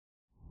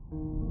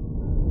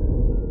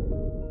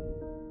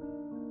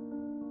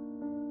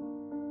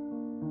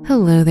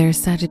Hello there,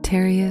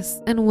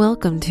 Sagittarius, and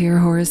welcome to your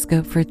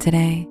horoscope for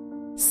today,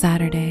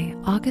 Saturday,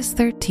 August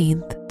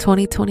 13th,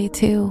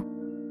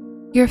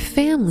 2022. Your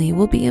family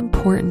will be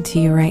important to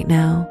you right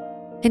now,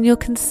 and you'll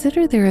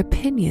consider their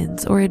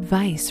opinions or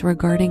advice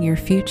regarding your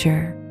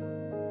future.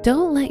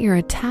 Don't let your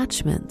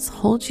attachments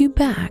hold you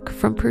back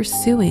from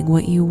pursuing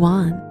what you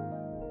want.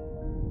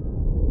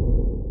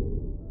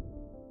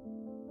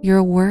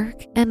 Your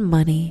work and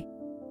money.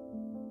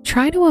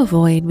 Try to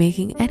avoid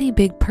making any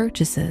big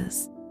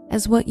purchases,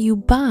 as what you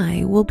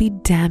buy will be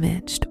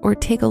damaged or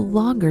take a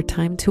longer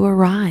time to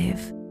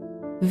arrive.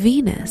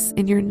 Venus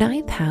in your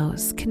 9th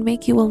house can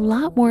make you a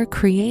lot more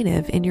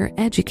creative in your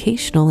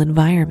educational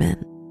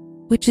environment,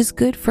 which is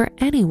good for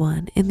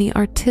anyone in the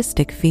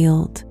artistic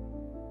field.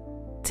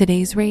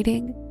 Today's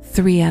rating,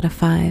 3 out of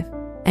 5,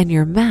 and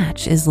your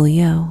match is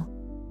Leo.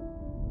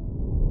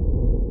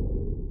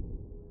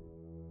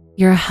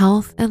 Your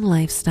health and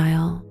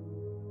lifestyle.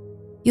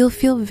 You'll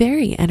feel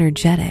very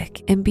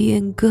energetic and be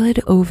in good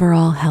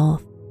overall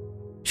health.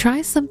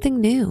 Try something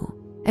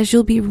new, as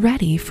you'll be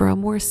ready for a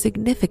more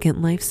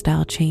significant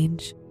lifestyle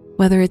change,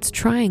 whether it's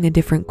trying a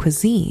different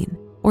cuisine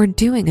or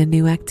doing a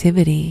new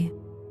activity.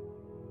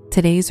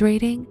 Today's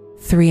rating,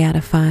 3 out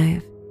of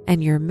 5,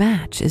 and your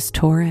match is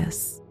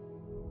Taurus.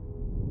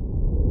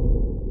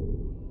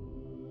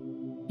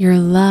 Your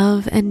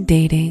love and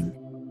dating.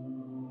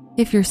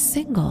 If you're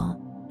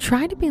single,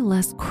 try to be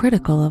less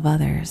critical of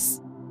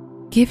others.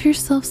 Give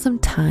yourself some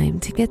time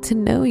to get to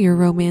know your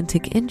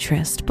romantic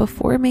interest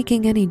before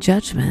making any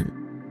judgment.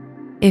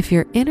 If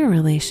you're in a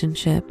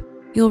relationship,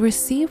 you'll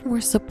receive more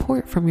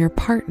support from your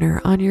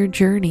partner on your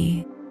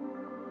journey.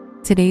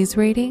 Today's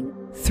rating,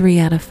 3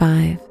 out of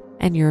 5,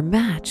 and your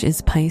match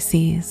is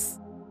Pisces.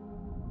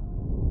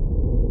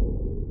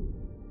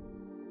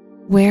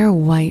 Wear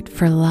white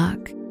for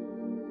luck.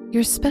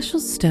 Your special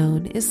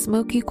stone is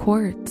smoky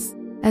quartz,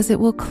 as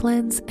it will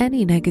cleanse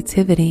any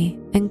negativity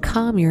and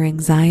calm your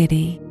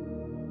anxiety.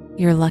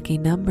 Your lucky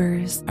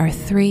numbers are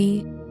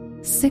 3,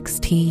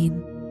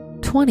 16,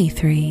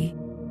 23,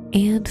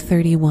 and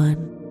 31.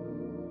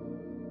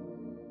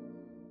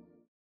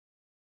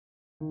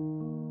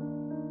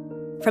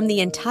 From the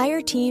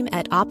entire team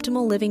at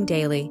Optimal Living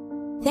Daily,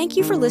 thank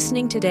you for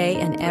listening today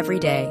and every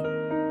day.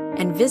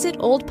 And visit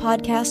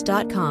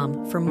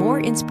oldpodcast.com for more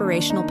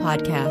inspirational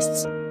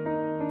podcasts.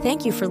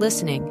 Thank you for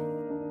listening.